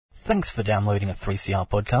Thanks for downloading a 3CR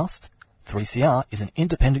podcast. 3CR is an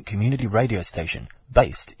independent community radio station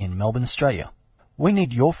based in Melbourne, Australia. We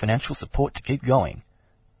need your financial support to keep going.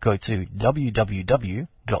 Go to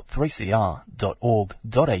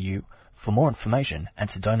www.3cr.org.au for more information and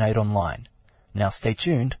to donate online. Now stay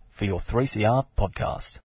tuned for your 3CR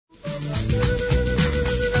podcast.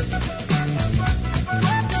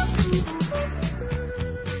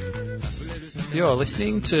 You're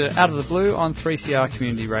listening to Out of the Blue on 3CR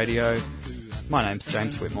Community Radio. My name's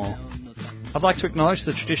James Whitmore. I'd like to acknowledge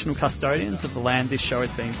the traditional custodians of the land this show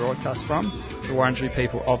is being broadcast from, the Wurundjeri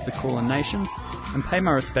people of the Kulin Nations, and pay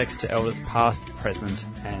my respects to elders past, present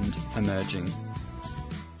and emerging.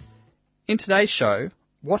 In today's show,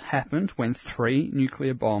 what happened when 3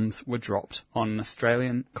 nuclear bombs were dropped on an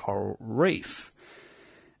Australian coral reef?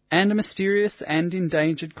 And a mysterious and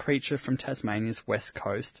endangered creature from Tasmania's west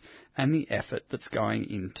coast and the effort that's going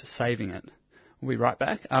into saving it. We'll be right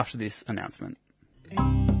back after this announcement.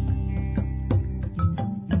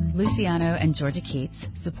 Luciano and Georgia Keats,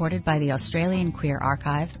 supported by the Australian Queer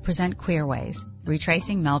Archive, present Queerways,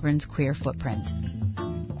 retracing Melbourne's queer footprint.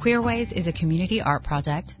 Queerways is a community art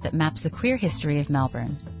project that maps the queer history of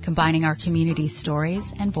Melbourne, combining our community's stories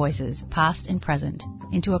and voices, past and present,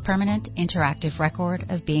 into a permanent, interactive record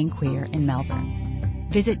of being queer in Melbourne.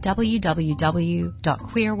 Visit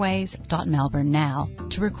www.queerways.melbourne now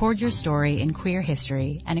to record your story in queer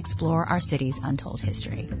history and explore our city's untold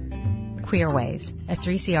history. Queerways, a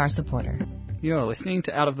 3CR supporter. You're listening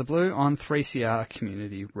to Out of the Blue on 3CR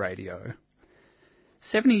Community Radio.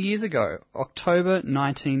 70 years ago, October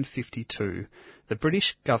 1952, the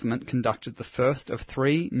British government conducted the first of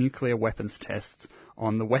 3 nuclear weapons tests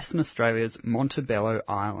on the Western Australia's Montebello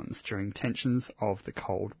Islands during tensions of the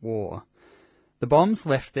Cold War. The bombs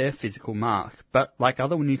left their physical mark, but like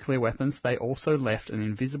other nuclear weapons, they also left an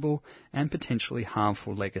invisible and potentially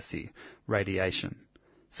harmful legacy, radiation.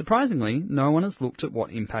 Surprisingly, no one has looked at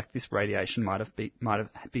what impact this radiation might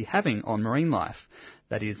be having on marine life,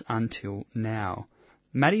 that is, until now.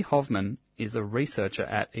 Maddie Hovman is a researcher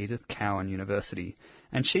at Edith Cowan University,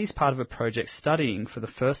 and she's part of a project studying for the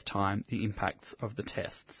first time the impacts of the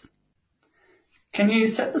tests. Can you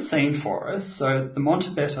set the scene for us? So the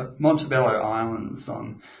Montebello Islands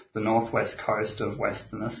on the northwest coast of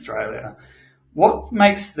Western Australia, what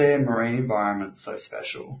makes their marine environment so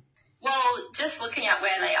special? Well, just looking at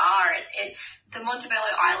where they are, the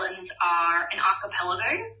Montebello Islands are an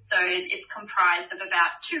archipelago, so it's comprised of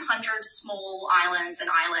about 200 small islands and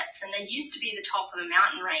islets, and they used to be the top of a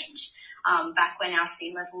mountain range back when our sea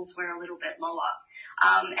levels were a little bit lower.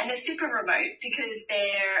 And they're super remote because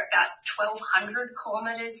they're about 1,200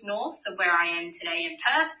 kilometres north of where I am today in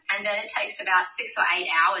Perth, and then it takes about 6 or 8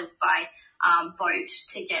 hours by boat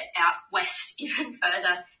to get out west even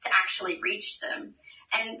further to actually reach them.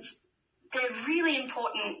 And they're really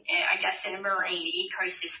important, I guess, in a marine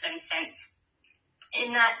ecosystem sense,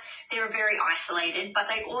 in that they're very isolated, but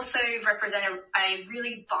they also represent a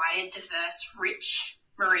really biodiverse, rich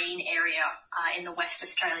marine area in the West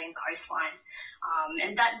Australian coastline.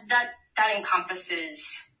 And that encompasses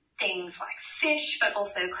things like fish, but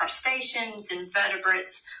also crustaceans,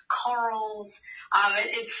 invertebrates, corals.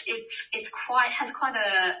 Has quite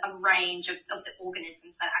a range of the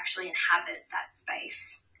organisms that actually inhabit that space.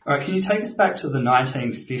 All right, can you take us back to the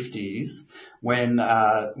 1950s when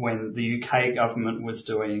the UK government was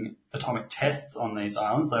doing atomic tests on these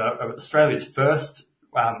islands, Australia's first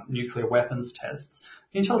nuclear weapons tests?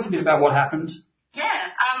 Can you tell us a bit about what happened?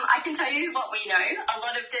 Yeah, I can tell you what we know. A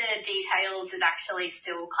lot of the details is actually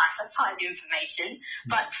still classified information,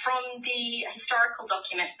 but from the historical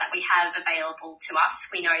documents that we have available to us,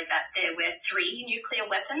 we know that there were 3 nuclear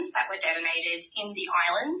weapons that were detonated in the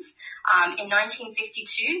islands. In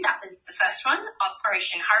 1952, that was the first one,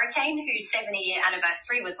 Operation Hurricane, whose 70-year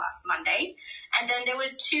anniversary was last Monday. And then there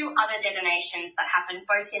were 2 other detonations that happened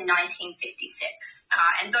both in 1956,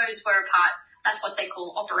 and those were that's what they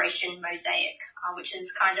call Operation Mosaic, which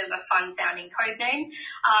is kind of a fun-sounding code name.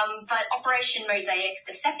 But Operation Mosaic,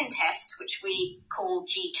 the second test, which we call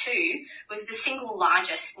G2, was the single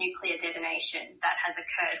largest nuclear detonation that has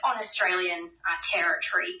occurred on Australian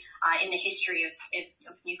territory in the history of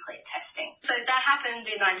nuclear testing. So that happened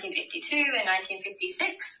in 1952 and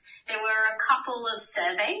 1956. There were a couple of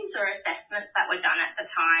surveys or assessments that were done at the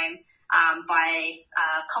time by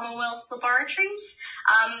Commonwealth laboratories,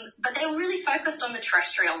 but they were really focused on the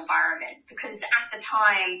terrestrial environment because at the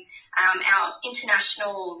time our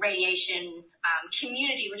international radiation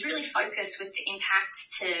community was really focused with the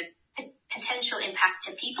potential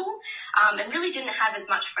impact to people, and really didn't have as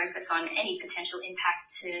much focus on any potential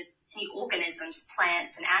impact to any organisms,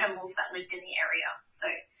 plants and animals that lived in the area.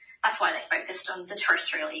 So focused on the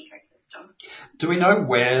terrestrial ecosystem. Do we know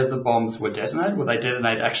where the bombs were detonated? Were they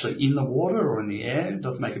detonated actually in the water or in the air? It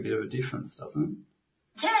does make a bit of a difference, doesn't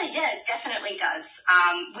it? Yeah, it definitely does.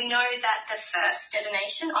 We know that the first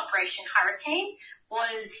detonation, Operation Hurricane,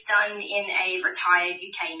 was done in a retired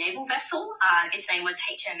UK naval vessel. Its name was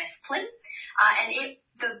HMS Plym, and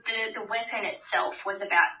the weapon itself was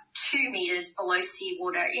about 2 meters below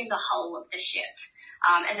seawater in the hull of the ship.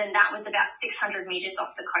 And then that was about 600 meters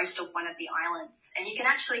off the coast of one of the islands. And you can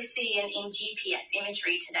actually see in GPS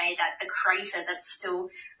imagery today that the crater that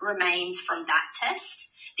still remains from that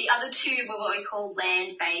test. The other two were what we call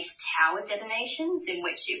land-based tower detonations, in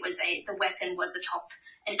which the weapon was atop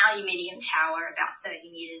an aluminium tower about 30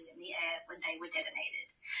 meters in the air when they were detonated.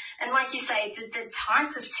 And like you say, the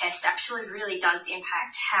type of test actually really does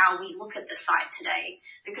impact how we look at the site today,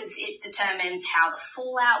 because it determines how the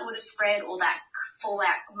fallout would have spread, or that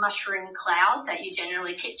fallout mushroom cloud that you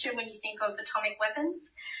generally picture when you think of atomic weapons.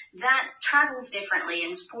 That travels differently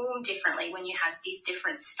and is formed differently when you have these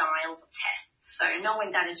different styles of tests. So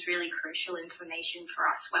knowing that is really crucial information for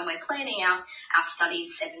us when we're planning our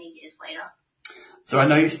studies 70 years later. So I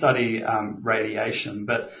know you study radiation,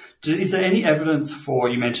 but is there any evidence for,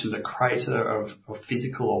 you mentioned a crater, of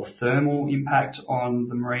physical or thermal impact on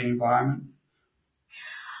the marine environment?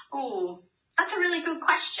 Oh, that's a really good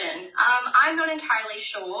question. I'm not entirely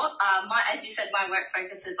sure. As you said, my work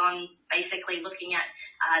focuses on basically looking at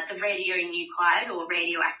the radionuclide or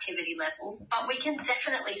radioactivity levels, but we can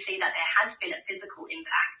definitely see that there has been a physical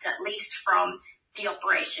impact, at least from the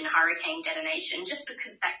Operation Hurricane detonation, just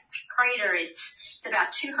because that crater is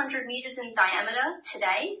about 200 meters in diameter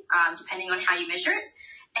today, depending on how you measure it.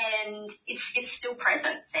 And it's still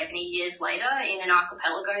present 70 years later in an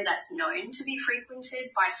archipelago that's known to be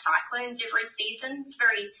frequented by cyclones every season. It's a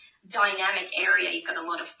very dynamic area. You've got a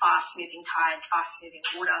lot of fast-moving tides, fast-moving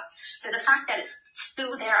water. So the fact that it's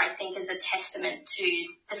still there, I think, is a testament to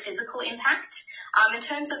the physical impact. In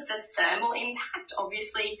terms of the thermal impact,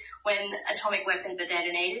 obviously, when atomic weapons are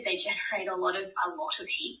detonated, they generate a lot of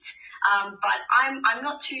heat. But I'm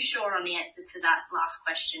not too sure on the answer to that last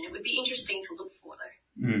question. It would be interesting to look for, though.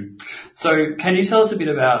 So can you tell us a bit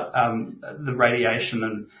about the radiation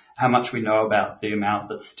and how much we know about the amount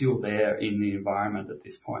that's still there in the environment at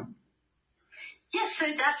this point? Yes, so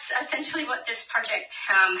that's essentially what this project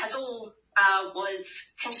was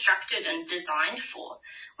constructed and designed for.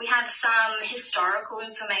 We have some historical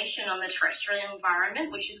information on the terrestrial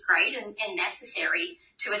environment, which is great and necessary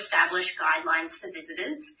to establish guidelines for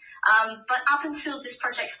visitors. But up until this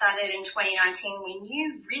project started in 2019, we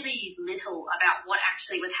knew really little about what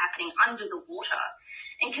actually was happening under the water.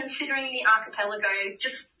 And considering the archipelago,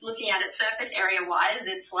 just looking at it surface area-wise,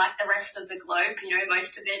 it's like the rest of the globe.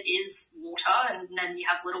 Most of it is water, and then you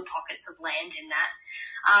have little pockets of land in that.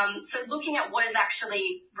 So looking at what is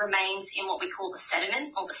actually remains in what we call the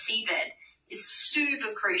sediment or the seabed is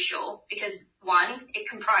super crucial because, one, it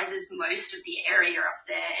comprises most of the area up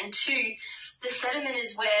there, and two, the sediment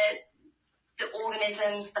is where the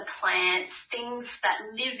organisms, the plants, things that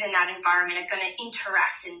live in that environment are going to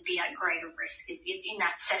interact and be at greater risk is in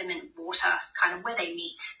that sediment water, kind of where they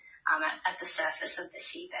meet at the surface of the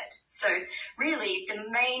seabed. So really the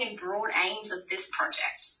main and broad aims of this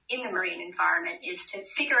project in the marine environment is to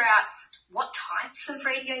figure out what types of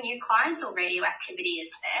radionuclides or radioactivity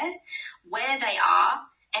is there, where they are,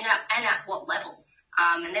 and at what levels.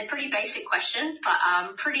 And they're pretty basic questions, but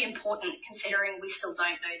pretty important considering we still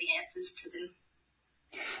don't know the answers to them.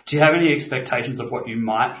 Do you have any expectations of what you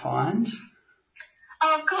might find?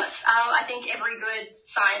 Oh, of course. I think every good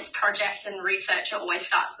science project and researcher always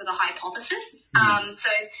starts with a hypothesis.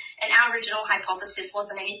 And our original hypothesis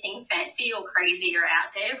wasn't anything fancy or crazy or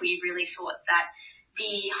out there. We really thought that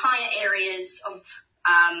the higher areas of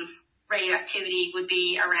radioactivity would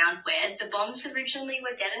be around where the bombs originally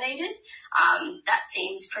were detonated. That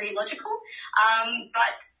seems pretty logical.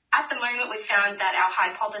 But at the moment, we found that our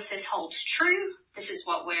hypothesis holds true. This is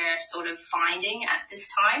what we're sort of finding at this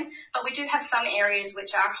time. But we do have some areas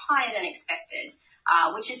which are higher than expected,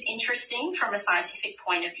 which is interesting from a scientific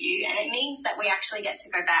point of view. And it means that we actually get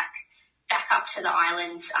to go back up to the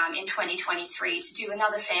islands in 2023 to do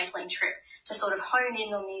another sampling trip to sort of hone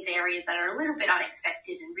in on these areas that are a little bit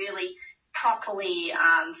unexpected and really properly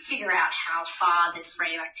figure out how far this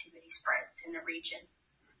radioactivity spreads in the region.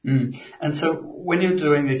 And so when you're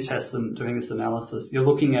doing these tests and doing this analysis, you're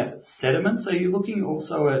looking at sediments. Are you looking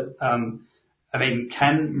also at,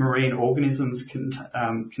 can marine organisms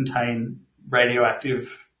contain radioactive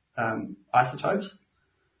isotopes?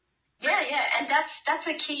 Yeah, and that's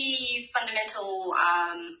a key fundamental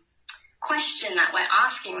question that we're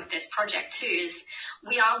asking with this project too is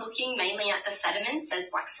we are looking mainly at the sediments as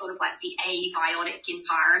like sort of like the abiotic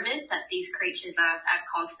environment that these creatures are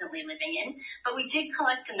constantly living in. But we did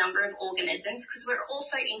collect a number of organisms because we're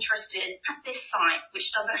also interested at this site, which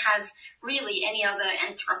doesn't have really any other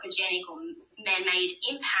anthropogenic or man-made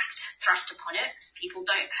impact thrust upon it. People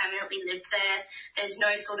don't permanently live there. There's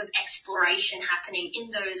no sort of exploration happening in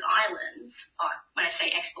those islands. When I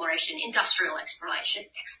say exploration, industrial exploration.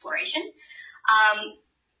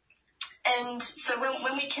 And so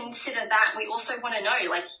when we consider that, we also want to know,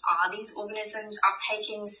 like, are these organisms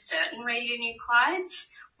uptaking certain radionuclides?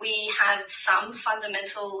 We have some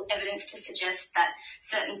fundamental evidence to suggest that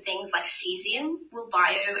certain things like cesium will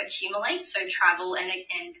bioaccumulate, so travel and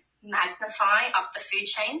magnify up the food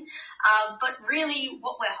chain. But really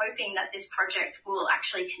what we're hoping that this project will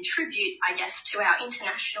actually contribute, I guess, to our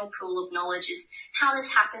international pool of knowledge is how this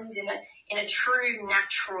happens in a true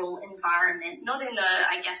natural environment, not in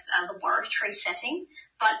a laboratory setting,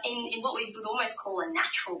 but in what we would almost call a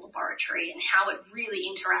natural laboratory, and how it really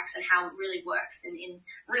interacts and how it really works in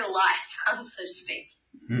real life, so to speak.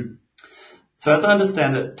 Mm-hmm. So as I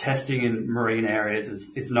understand it, testing in marine areas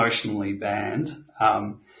is notionally banned.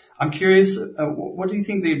 I'm curious, what do you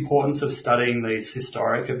think the importance of studying these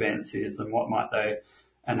historic events is,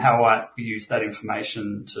 and how might we use that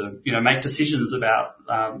information to, make decisions about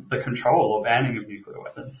the control or banning of nuclear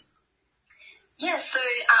weapons? Yeah, so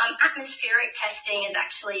atmospheric testing is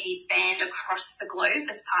actually banned across the globe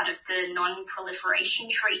as part of the Non-Proliferation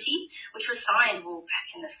Treaty, which was signed back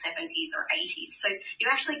in the 70s or 80s. So you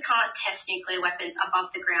actually can't test nuclear weapons above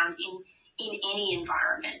the ground in any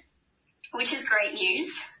environment, which is great news.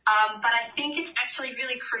 But I think it's actually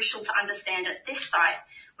really crucial to understand at this site,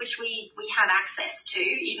 which we have access to,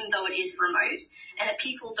 even though it is remote, and that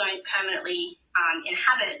people don't permanently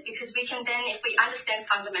inhabit, because we can then, if we understand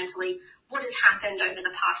fundamentally what has happened over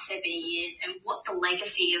the past 70 years and what the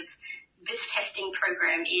legacy of this testing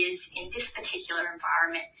program is in this particular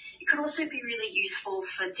environment, it could also be really useful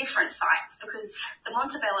for different sites, because the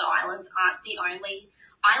Montebello Islands aren't the only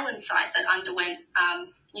island site that underwent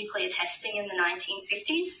nuclear testing in the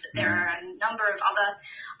 1950s. There are a number of other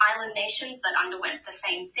island nations that underwent the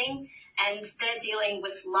same thing, and they're dealing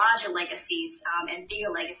with larger legacies and bigger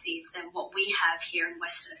legacies than what we have here in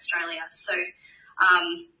Western Australia. So,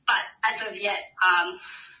 but as of yet,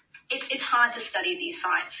 it's hard to study these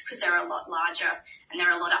sites because they're a lot larger and there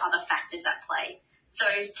are a lot of other factors at play. So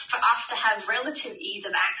for us to have relative ease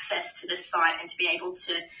of access to this site and to be able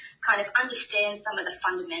to kind of understand some of the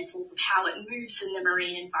fundamentals of how it moves in the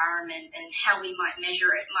marine environment and how we might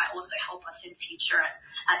measure it might also help us in future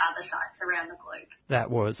at other sites around the globe. That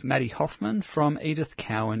was Maddie Hoffman from Edith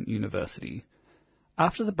Cowan University.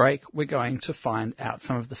 After the break, we're going to find out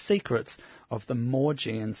some of the secrets of the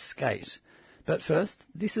Maugean skate. But first,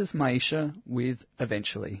 this is Maisha with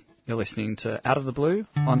Eventually. You're listening to Out of the Blue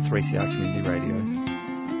on 3CR Community Radio.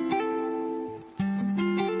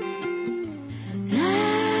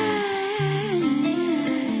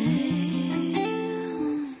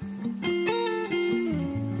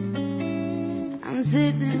 I'm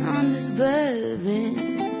sipping on this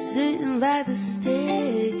bourbon, sitting by the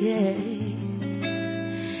staircase,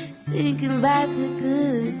 thinking about the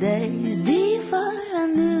good days before I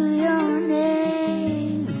knew your name.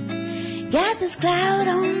 Got this cloud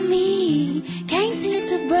on me, can't seem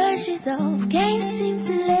to brush it off, can't seem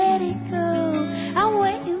to let it go. I'm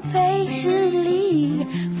waiting patiently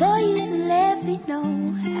for you to let me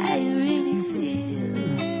know how you really feel.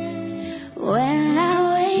 When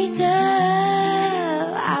I wake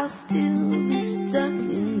up, I'll still be stuck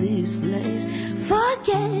in this place.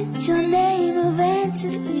 Forget your name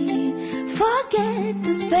eventually, forget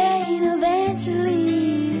this pain eventually.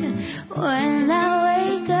 When I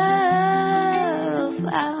wake up,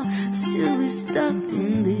 I'll still be stuck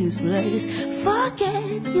in this place.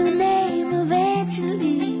 Forget your name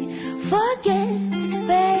eventually, forget this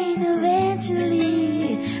pain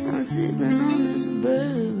eventually. I'm sipping on this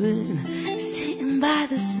bourbon, sitting by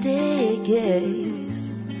the staircase,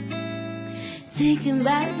 thinking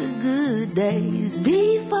about the good days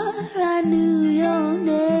before I knew your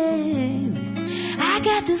name. I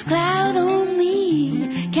got this cloud on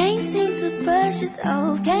me, can't seem to brush it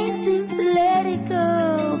off, can't seem to let it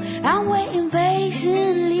go. I'm waiting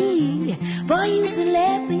patiently for you to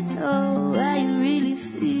let me know how you really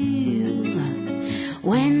feel.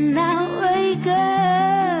 When I wake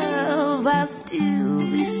up, I'll still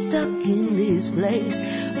be stuck in this place.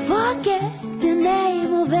 Forget the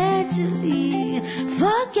name eventually,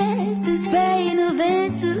 forget this pain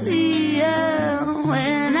eventually.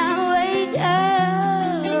 When I wake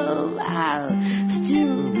up, I'll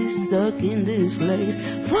still be stuck in this place.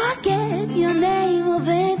 Forget your name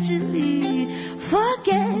eventually.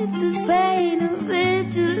 Forget this pain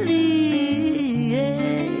eventually.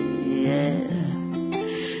 Yeah, yeah.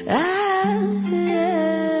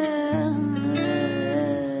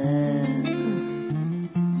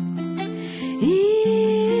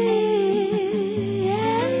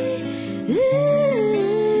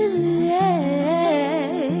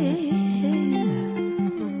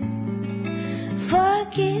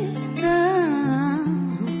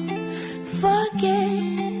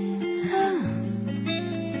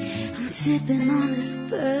 Sipping on this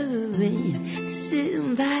bourbon,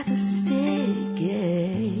 sitting by the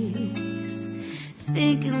staircase,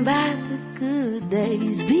 thinking about the good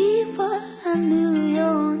days before I knew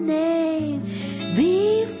your name,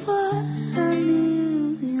 before I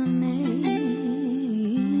knew your name.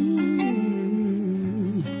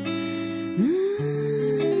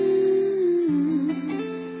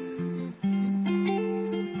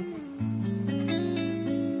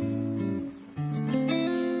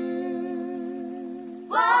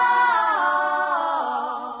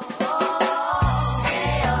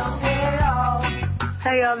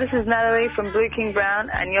 Hey y'all, this is Natalie from Blue King Brown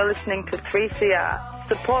and you're listening to 3CR.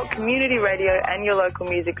 Support community radio and your local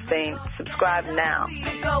music scene. Subscribe now.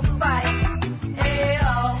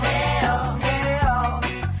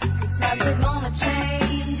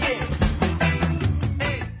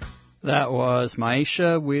 That was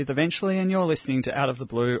Maisha with Eventually, and you're listening to Out of the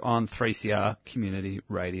Blue on 3CR Community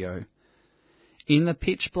Radio. In the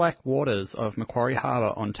pitch-black waters of Macquarie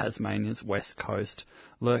Harbour on Tasmania's west coast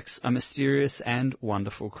lurks a mysterious and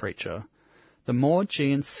wonderful creature. The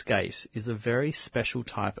Maugean skate is a very special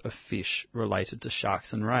type of fish related to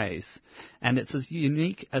sharks and rays, and it's as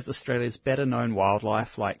unique as Australia's better-known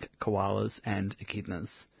wildlife like koalas and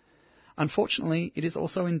echidnas. Unfortunately, it is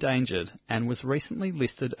also endangered and was recently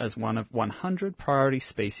listed as one of 100 priority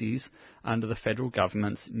species under the federal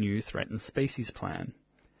government's new Threatened Species Plan.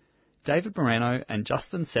 David Moreno and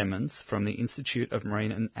Justin Semmens from the Institute of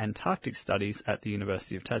Marine and Antarctic Studies at the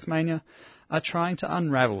University of Tasmania are trying to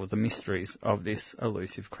unravel the mysteries of this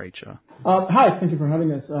elusive creature. Hi, thank you for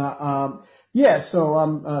having us. So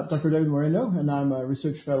I'm Dr. David Moreno, and I'm a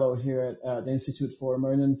research fellow here at the Institute for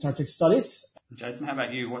Marine and Antarctic Studies. Jason, how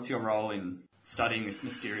about you? What's your role in studying this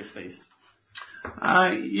mysterious beast?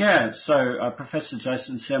 Professor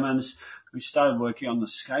Jason Semmens, we started working on the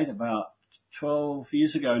skate about 12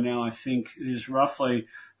 years ago now, I think it is roughly,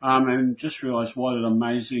 and just realised what an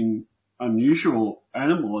amazing, unusual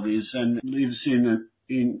animal it is, and lives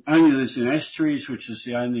only lives in estuaries, which is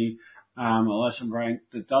the only elasmobranch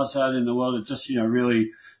that does that in the world. It just,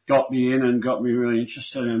 really got me in and got me really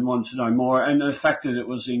interested and wanted to know more. And the fact that it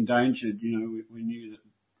was endangered, we knew that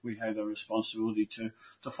we had a responsibility to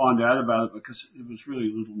find out about it because it was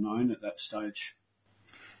really little known at that stage.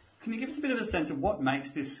 Can you give us a bit of a sense of what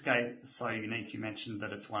makes this skate so unique? You mentioned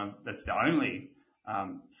that that's the only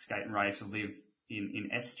skate and ray to live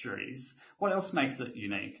in estuaries. What else makes it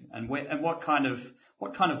unique, and what kind of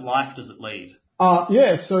life does it lead? So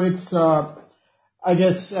it's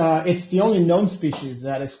it's the only known species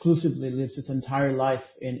that exclusively lives its entire life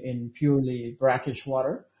in purely brackish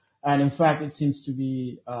water, and in fact, it seems to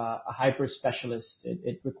be a hyper specialist.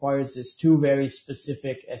 It requires these two very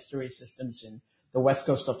specific estuary systems in the west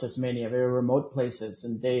coast of Tasmania, very remote places,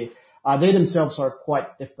 and they themselves are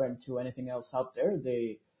quite different to anything else out there.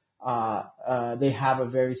 They have a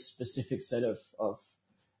very specific set of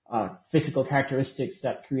physical characteristics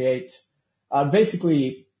that create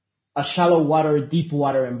basically a shallow water, deep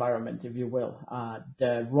water environment, if you will.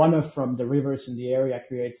 The runoff from the rivers in the area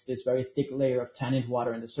creates this very thick layer of tannid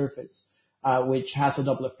water in the surface, which has a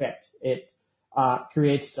double effect. It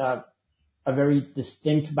creates a very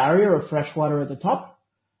distinct barrier of fresh water at the top,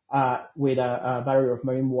 with a barrier of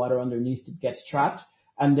marine water underneath that gets trapped.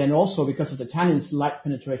 And then also because of the tannins, light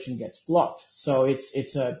penetration gets blocked. So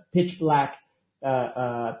it's a pitch black,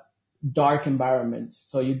 dark environment.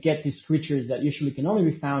 So you get these creatures that usually can only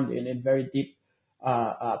be found in very deep,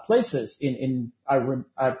 places in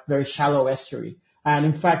a very shallow estuary. And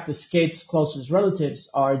in fact, the skate's closest relatives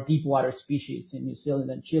are deep water species in New Zealand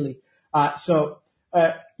and Chile. Like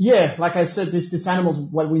I said, this animal's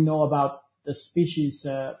what we know about the species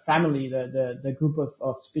family, the group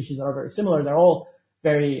of species that are very similar. They're all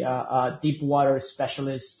very deep water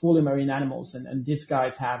specialists, fully marine animals, and these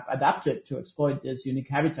guys have adapted to exploit these unique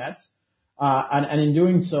habitats. And in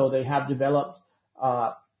doing so, they have developed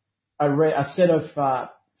a set of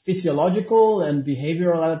physiological and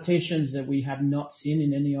behavioral adaptations that we have not seen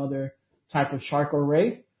in any other type of shark or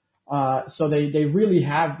ray. So they really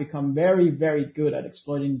have become very, very good at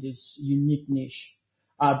exploiting this unique niche.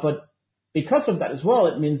 But because of that as well,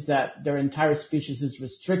 it means that their entire species is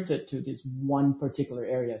restricted to this one particular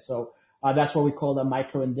area. So that's what we call a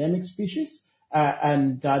microendemic species.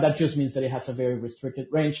 And that just means that it has a very restricted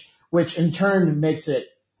range, which in turn makes it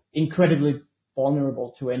incredibly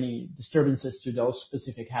vulnerable to any disturbances to those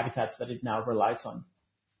specific habitats that it now relies on.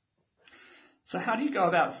 So how do you go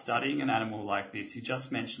about studying an animal like this? You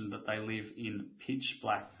just mentioned that they live in pitch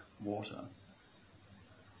black water.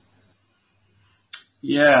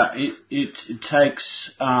 Yeah, it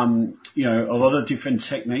takes a lot of different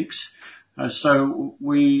techniques. So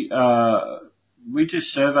we do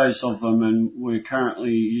surveys of them, and we're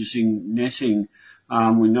currently using netting.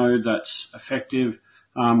 We know that's effective,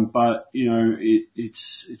 but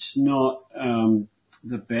it's not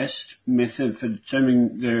the best method for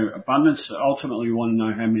determining their abundance. Ultimately, we want to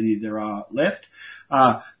know how many there are left.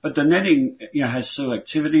 But the netting, has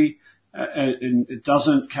selectivity, and it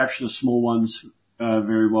doesn't capture the small ones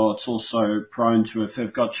very well. It's also prone to, if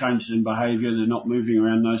they've got changes in behaviour, they're not moving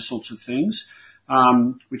around, those sorts of things,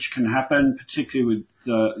 which can happen, particularly with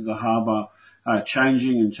the harbour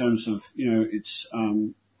changing in terms of its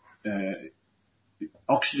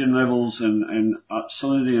oxygen levels and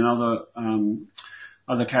salinity and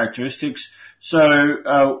other characteristics.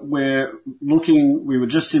 So we were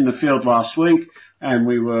just in the field last week, and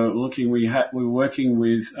we were working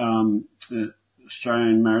with the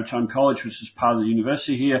Australian Maritime College, which is part of the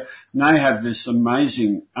university here, and they have this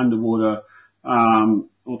amazing underwater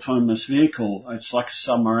autonomous vehicle. It's like a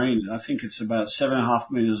submarine. I think it's about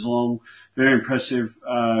 7.5 meters long, very impressive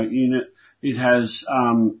unit. It has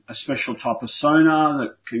a special type of sonar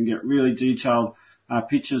that can get really detailed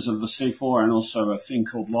pictures of the seafloor, and also a thing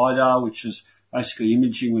called LiDAR, which is basically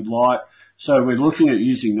imaging with light. So we're looking at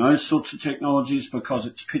using those sorts of technologies because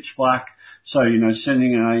it's pitch black. So,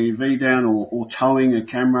 sending an AUV down or towing a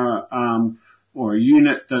camera, or a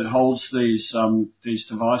unit that holds these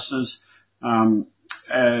devices.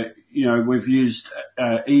 We've used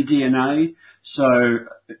eDNA. So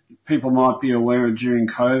people might be aware of during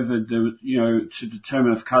COVID, to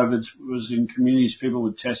determine if COVID was in communities, people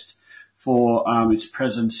would test for its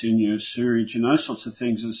presence in your sewage and those sorts of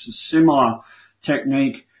things. It's a similar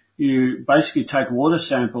technique. You basically take water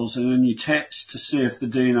samples and then you test to see if the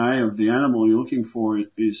DNA of the animal you're looking for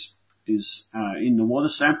is in the water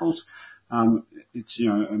samples. It's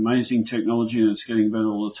amazing technology, and it's getting better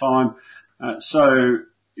all the time.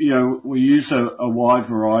 We use a wide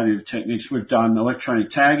variety of techniques. We've done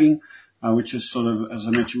electronic tagging, which is sort of, as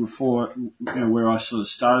I mentioned before, where I sort of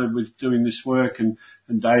started with doing this work, and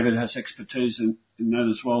David has expertise in that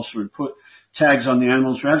as well. So we put tags on the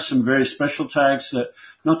animals. We have some very special tags that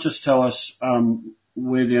not just tell us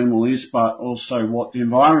where the animal is, but also what the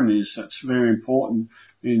environment is. That's very important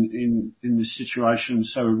in this situation.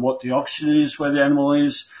 So what the oxygen is where the animal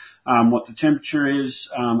is, what the temperature is,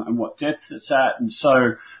 and what depth it's at. And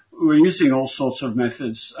so we're using all sorts of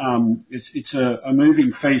methods. It's a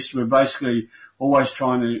moving feast. We're basically always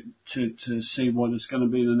trying to see what is going to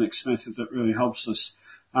be the next method that really helps us.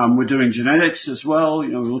 We're doing genetics as well.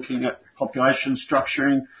 We're looking at population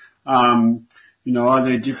structuring. Are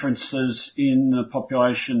there differences in the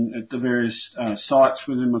population at the various sites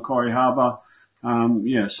within Macquarie Harbour?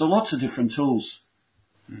 So lots of different tools.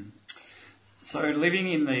 So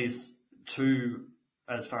living in these two,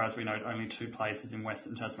 as far as we know, only two places in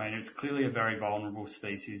Western Tasmania, it's clearly a very vulnerable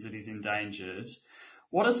species. It is endangered.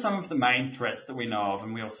 What are some of the main threats that we know of?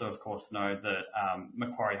 And we also, of course, know that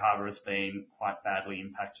Macquarie Harbour has been quite badly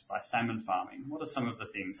impacted by salmon farming. What are some of the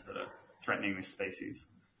things that are threatening this species?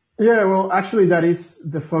 Yeah, well, actually, that is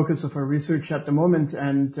the focus of our research at the moment.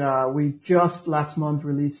 And we just last month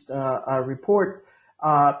released a report.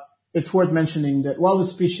 It's worth mentioning that while the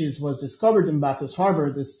species was discovered in Bathurst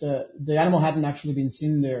Harbour, the animal hadn't actually been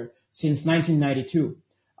seen there since 1992.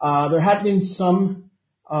 There had been some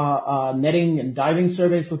netting and diving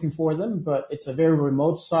surveys looking for them, but it's a very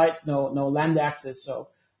remote site, no land access. So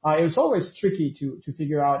it was always tricky to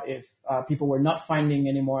figure out if people were not finding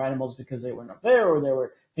any more animals because they were not there, or they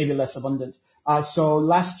were maybe less abundant. So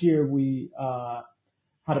last year we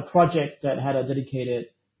had a project that had a dedicated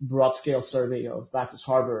broad-scale survey of Bathurst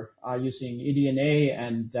Harbour using eDNA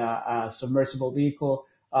and a submersible vehicle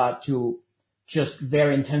to just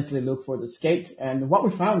very intensely look for the skate. And what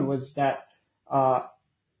we found was that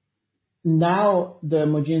now the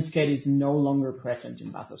Maugean skate is no longer present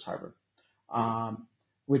in Bathurst Harbour,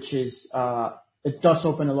 which is it does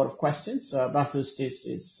open a lot of questions. Bathurst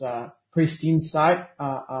is a pristine site,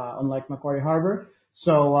 unlike Macquarie Harbour.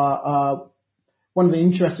 So one of the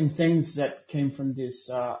interesting things that came from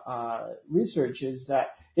this research is that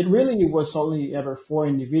it really was only ever 4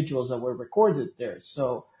 individuals that were recorded there.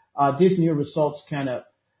 So these new results kind of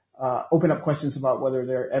open up questions about whether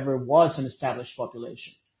there ever was an established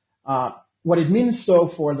population. What it means, though,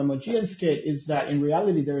 for the Maugean skate is that in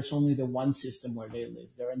reality there is only the one system where they live.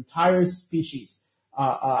 Their entire species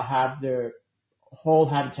have their whole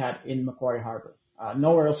habitat in Macquarie Harbour,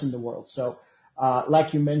 nowhere else in the world. So,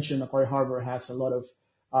 like you mentioned, Macquarie Harbour has a lot of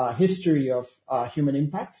history of human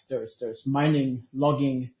impacts. There's mining,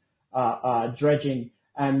 logging, dredging,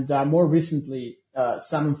 and more recently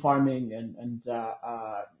salmon farming and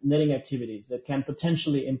netting activities that can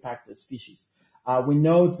potentially impact the species. We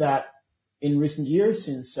know that in recent years,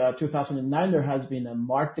 since 2009, there has been a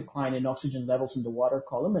marked decline in oxygen levels in the water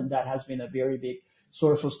column, and that has been a very big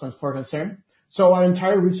source for concern. So our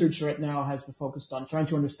entire research right now has been focused on trying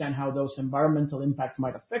to understand how those environmental impacts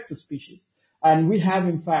might affect the species. And we have,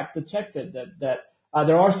 in fact, detected that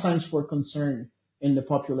there are signs for concern in the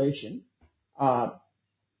population.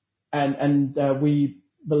 And we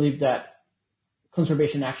believe that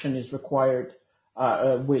conservation action is required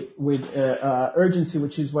with urgency,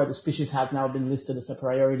 which is why the species has now been listed as a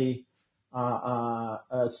priority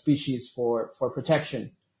species for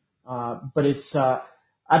protection. But it's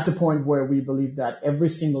at the point where we believe that every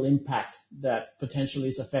single impact that potentially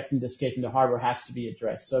is affecting the skate in the harbor has to be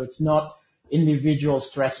addressed. So it's not individual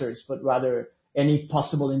stressors, but rather any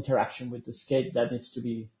possible interaction with the skate that needs to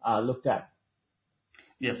be looked at.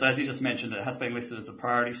 Yeah, so as you just mentioned, it has been listed as a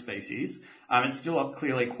priority species. It's still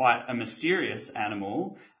clearly quite a mysterious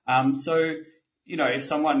animal. So, if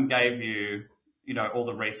someone gave you, all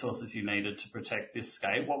the resources you needed to protect this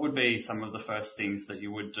skate, what would be some of the first things that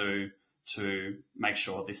you would do to make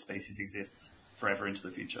sure this species exists forever into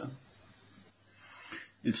the future?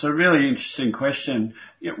 It's a really interesting question.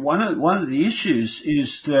 One of the issues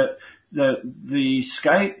is that the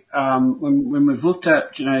skate, when we've looked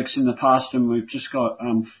at genetics in the past, and we've just got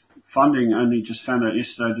funding, only just found out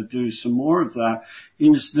yesterday to do some more of that,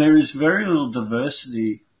 is there is very little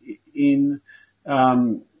diversity in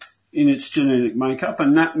its genetic makeup,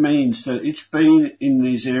 and that means that it's been in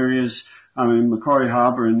these areas, in Macquarie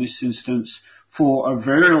Harbour in this instance, for a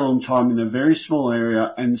very long time in a very small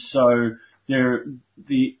area, and so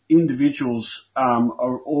the individuals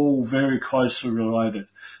are all very closely related.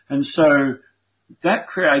 And so that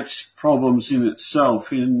creates problems in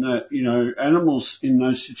itself in that, animals in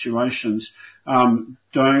those situations often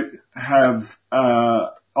don't have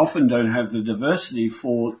the diversity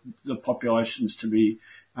for the populations to be,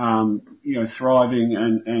 thriving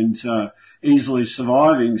and easily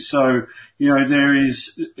surviving. So,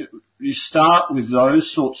 you start with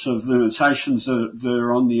those sorts of limitations that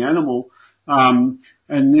are on the animal. And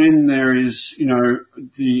then there is,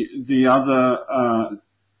 the other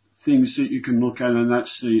things that you can look at, and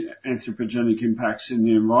that's the anthropogenic impacts in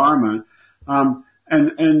the environment.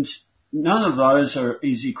 And none of those are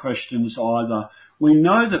easy questions either. We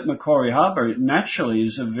know that Macquarie Harbour naturally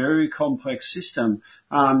is a very complex system.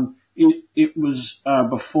 It was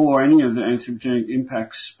before any of the anthropogenic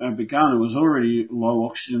impacts began. It was already a low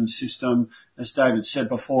oxygen system. As David said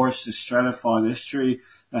before, it's the stratified estuary.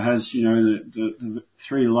 It has, the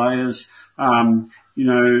three layers.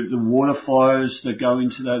 The water flows that go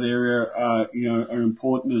into that area are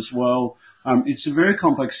important as well. It's a very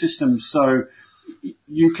complex system, so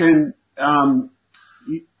you can,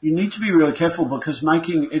 you need to be really careful, because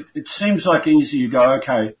it seems like easy. You go,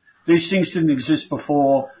 okay, these things didn't exist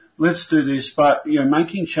before, let's do this, but,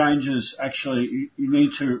 making changes, actually, you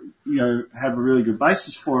need to, have a really good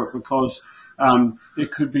basis for it, because,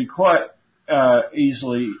 it could be quite,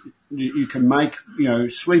 easily, you can make,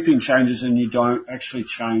 sweeping changes and you don't actually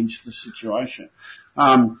change the situation.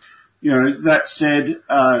 That said,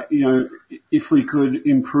 if we could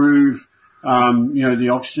improve, the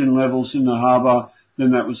oxygen levels in the harbour,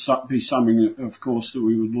 then that would be something, of course, that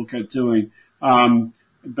we would look at doing.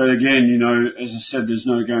 But again, as I said, there's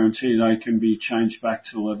no guarantee they can be changed back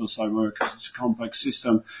to the levels they were, because it's a complex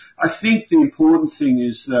system. I think the important thing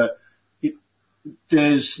is that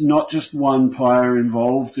there's not just one player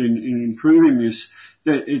involved in improving this,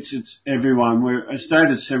 that it's everyone. As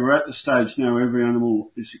David said, we're at the stage now where every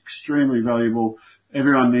animal is extremely valuable.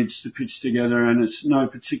 Everyone needs to pitch together, and it's no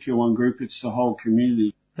particular one group, it's the whole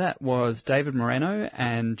community. That was David Moreno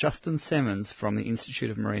and Justin Semmens from the Institute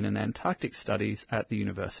of Marine and Antarctic Studies at the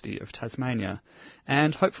University of Tasmania.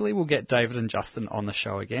 And hopefully we'll get David and Justin on the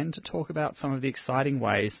show again to talk about some of the exciting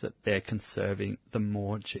ways that they're conserving the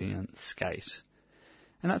Maugean skate.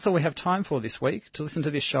 And that's all we have time for this week. To listen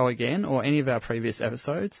to this show again or any of our previous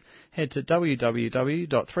episodes, head to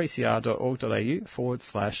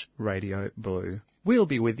www.3cr.org.au/Radio Blue. We'll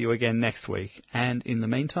be with you again next week, and in the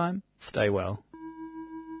meantime, stay well.